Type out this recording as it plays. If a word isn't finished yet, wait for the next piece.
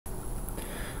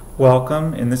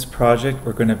Welcome. In this project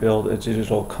we're going to build a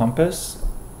digital compass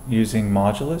using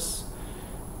modulus.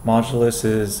 Modulus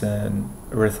is an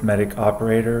arithmetic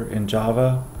operator in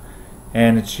Java,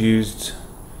 and it's used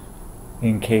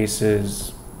in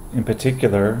cases, in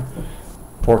particular,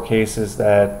 for cases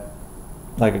that,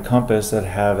 like a compass, that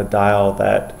have a dial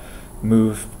that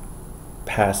move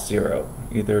past zero,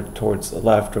 either towards the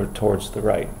left or towards the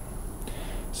right.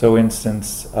 So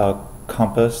instance, a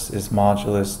compass is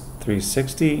modulus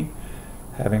 360,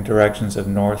 having directions of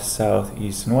north, south,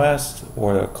 east, and west,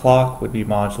 or a clock would be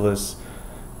modulus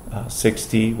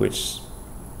 60, which,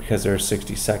 because there are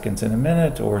 60 seconds in a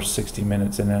minute, or 60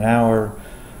 minutes in an hour,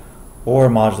 or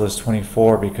modulus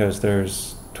 24 because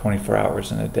there's 24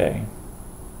 hours in a day.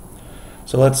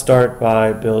 So let's start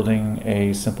by building a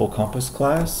SimpleCompass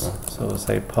class. So let's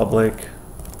say public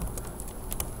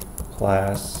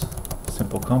class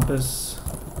SimpleCompass.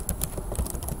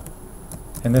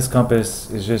 And this compass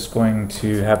is just going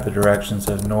to have the directions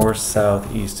of north,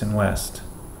 south, east, and west.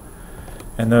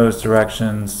 And those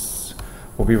directions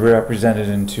will be represented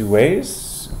in two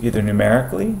ways, either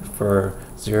numerically for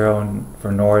 0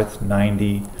 for north,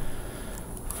 90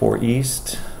 for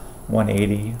east,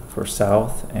 180 for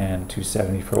south, and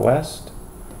 270 for west,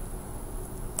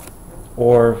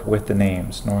 or with the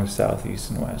names north, south,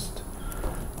 east, and west.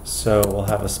 So we'll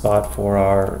have a spot for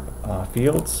our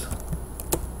fields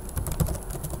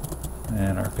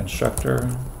and our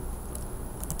constructor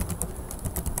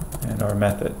and our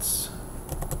methods.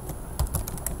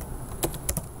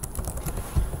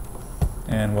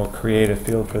 And we'll create a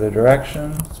field for the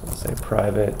direction. So we'll say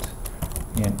private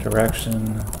int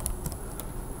direction.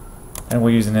 And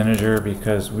we'll use an integer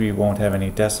because we won't have any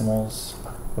decimals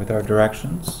with our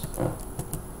directions.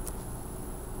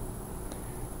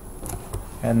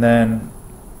 And then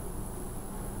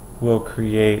we'll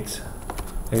create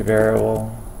a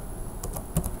variable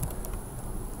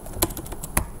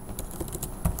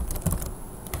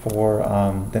for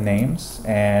the names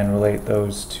and relate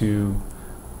those to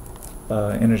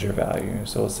integer value.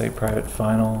 So we'll say private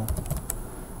final,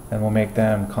 and we'll make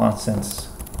them constants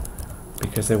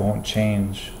because they won't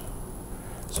change.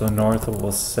 So north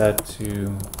we'll set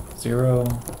to 0,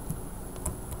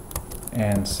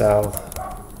 and south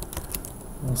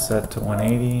we'll set to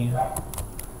 180,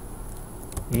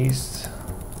 east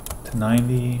to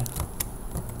 90,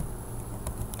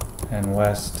 and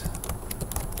west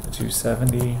to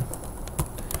 270.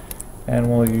 And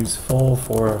we'll use full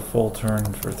for a full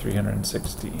turn for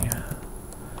 360.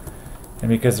 And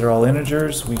because they're all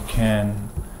integers, we can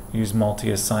use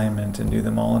multi-assignment and do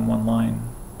them all in one line.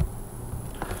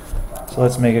 So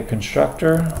let's make a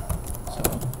constructor. So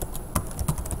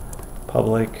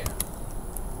public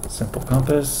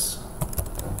SimpleCompass.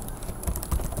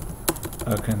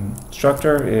 A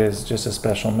constructor is just a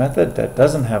special method that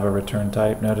doesn't have a return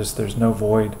type. Notice there's no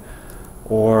void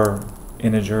or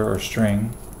integer or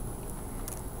string.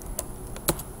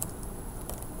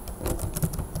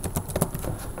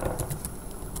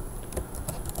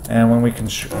 And when we can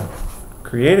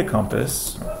create a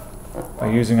compass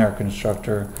by using our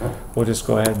constructor, we'll just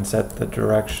go ahead and set the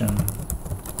direction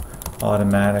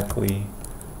automatically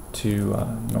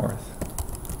to north.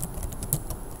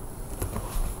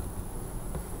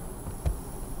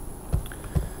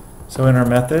 So in our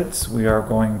methods, we are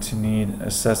going to need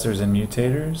assessors and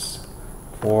mutators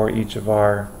for each of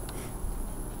our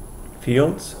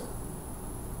fields.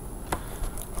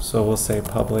 So we'll say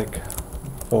public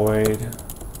void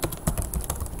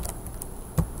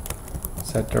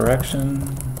set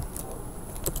direction,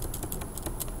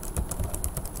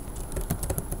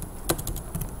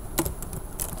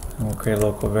 and we'll create a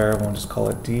local variable and just call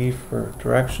it D for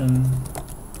direction.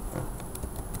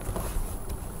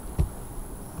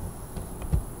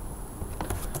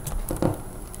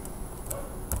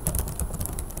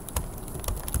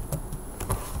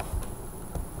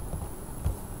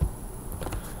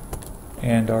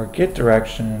 And our get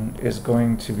direction is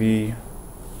going to be,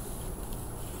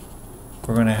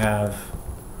 we're going to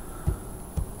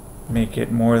make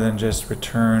it more than just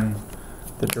return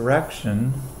the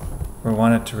direction. We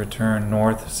want it to return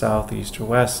north, south, east, or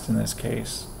west in this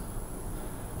case.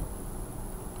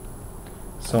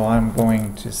 So I'm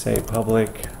going to say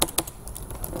public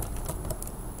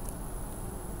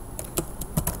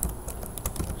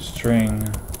string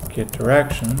get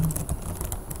direction.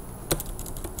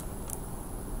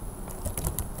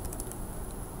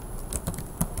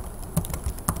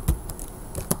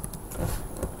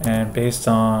 And based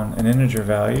on an integer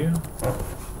value,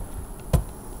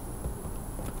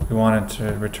 we want it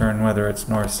to return whether it's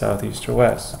north, south, east, or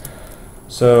west.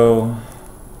 So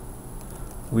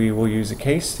we will use a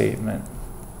case statement.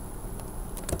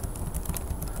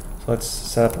 So let's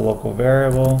set up a local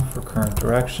variable for current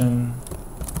direction.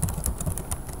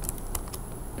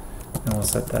 And we'll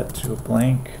set that to a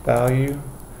blank value.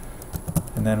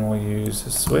 And then we'll use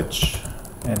a switch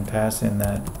and pass in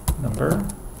that number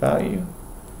value.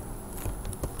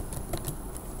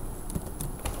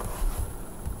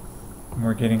 And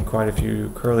we're getting quite a few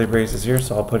curly braces here,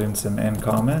 so I'll put in some end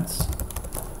comments.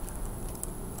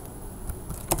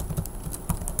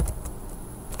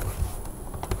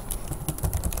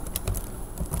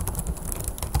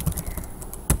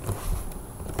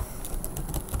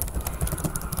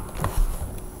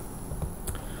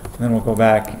 And then we'll go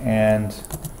back and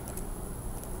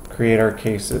create our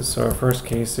cases. So our first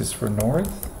case is for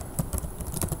north.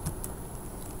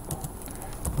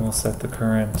 We'll set the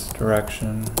current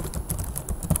direction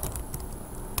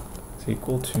is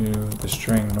equal to the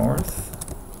string north.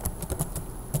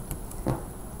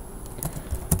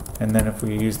 And then if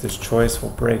we use this choice, we'll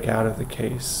break out of the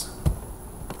case.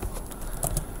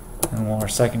 And our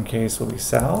second case will be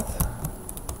south.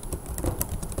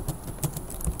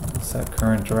 Set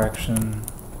current direction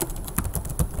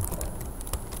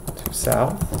to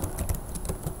south.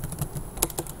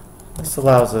 This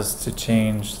allows us to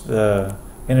change the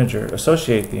integer,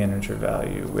 associate the integer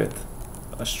value with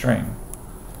a string.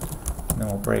 And then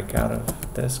we'll break out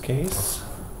of this case.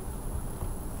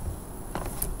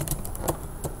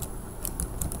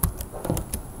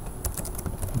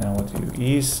 Now we'll do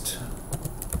east.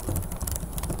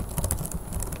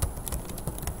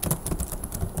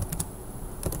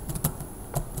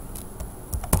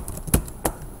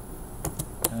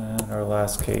 Our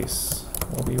last case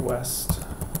will be west.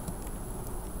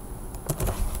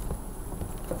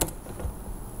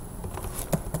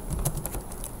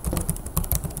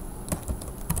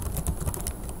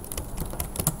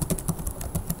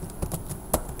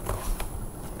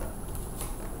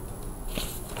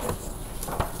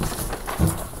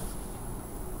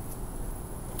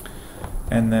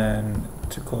 And then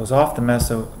to close off the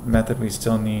method, we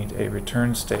still need a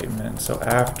return statement. So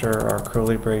after our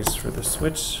curly brace for the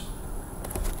switch,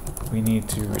 we need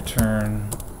to return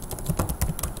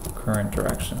current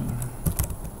direction,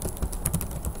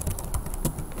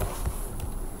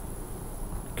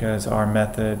 because our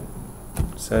method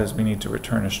says we need to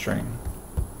return a string.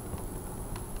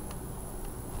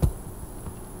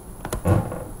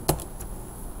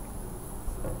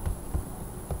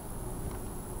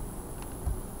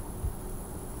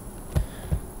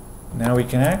 Now we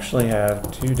can actually have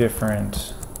two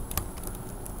different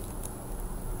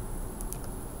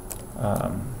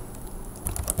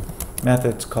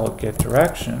methods called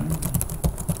getDirection,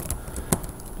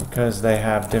 because they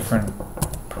have different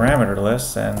parameter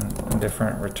lists and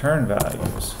different return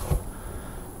values.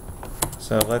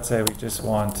 So let's say we just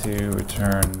want to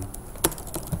return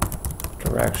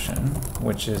direction,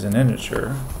 which is an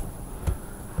integer.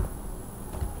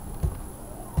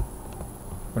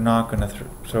 We're not going to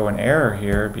throw an error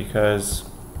here because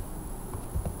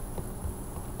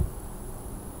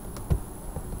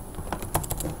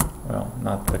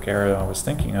not the error I was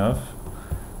thinking of,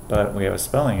 but we have a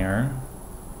spelling error.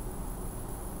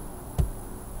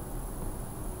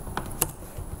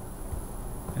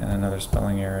 And another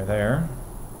spelling error there.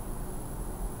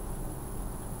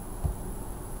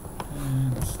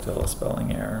 And still a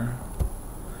spelling error.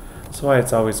 That's why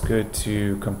it's always good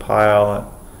to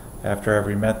compile after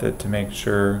every method to make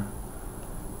sure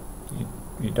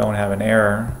you don't have an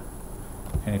error.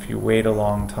 And if you wait a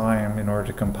long time in order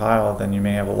to compile, then you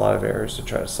may have a lot of errors to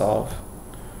try to solve.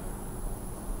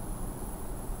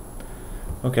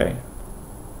 Okay.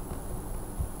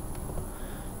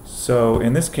 So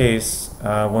in this case,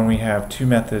 when we have two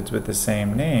methods with the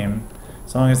same name,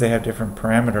 as long as they have different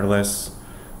parameter lists,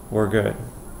 we're good.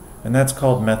 And that's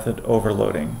called method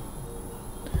overloading,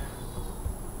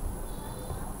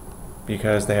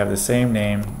 because they have the same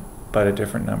name but a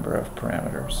different number of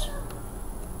parameters.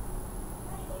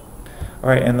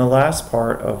 Alright, and the last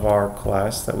part of our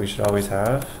class that we should always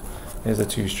have is a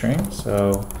toString.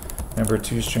 So remember,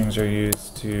 toStrings are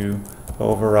used to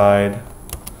override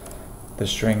the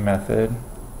string method,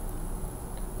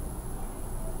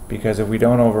 because if we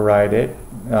don't override it,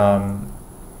 the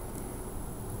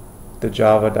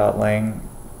java.lang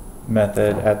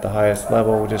method at the highest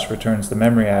level just returns the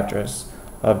memory address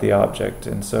of the object,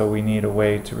 and so we need a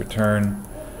way to return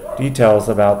details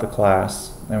about the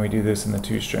class, and we do this in the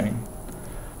toString.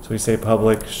 So we say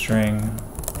public string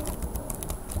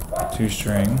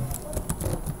toString,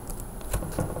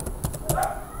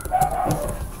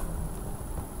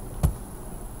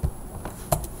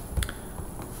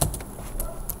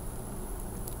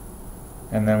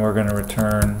 and then we're going to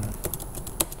return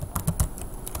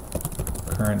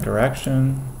current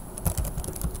direction,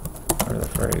 or the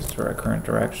phrase current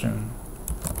direction,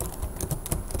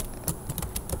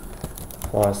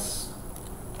 plus,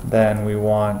 then we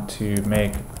want to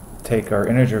take our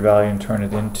integer value and turn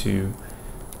it into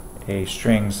a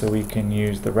string, so we can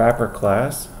use the wrapper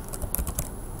class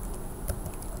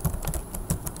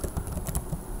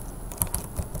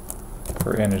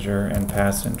for integer and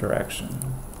pass in direction.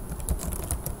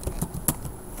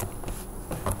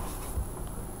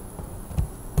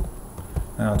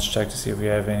 Now let's check to see if we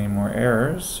have any more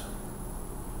errors.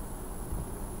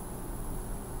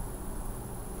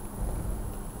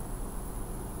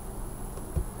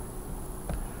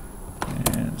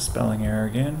 And spelling error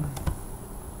again.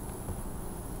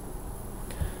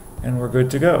 And we're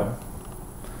good to go.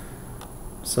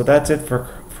 So that's it for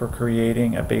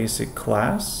creating a basic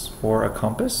class for a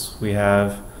compass. We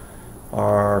have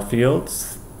our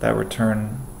fields that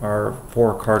return our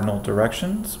 4 cardinal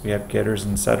directions. We have getters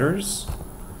and setters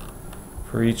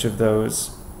for each of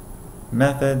those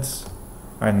methods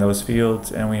and those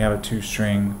fields, and we have a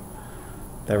toString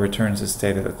that returns the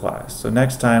state of the class. So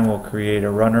next time we'll create a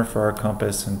runner for our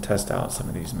compass and test out some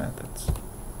of these methods.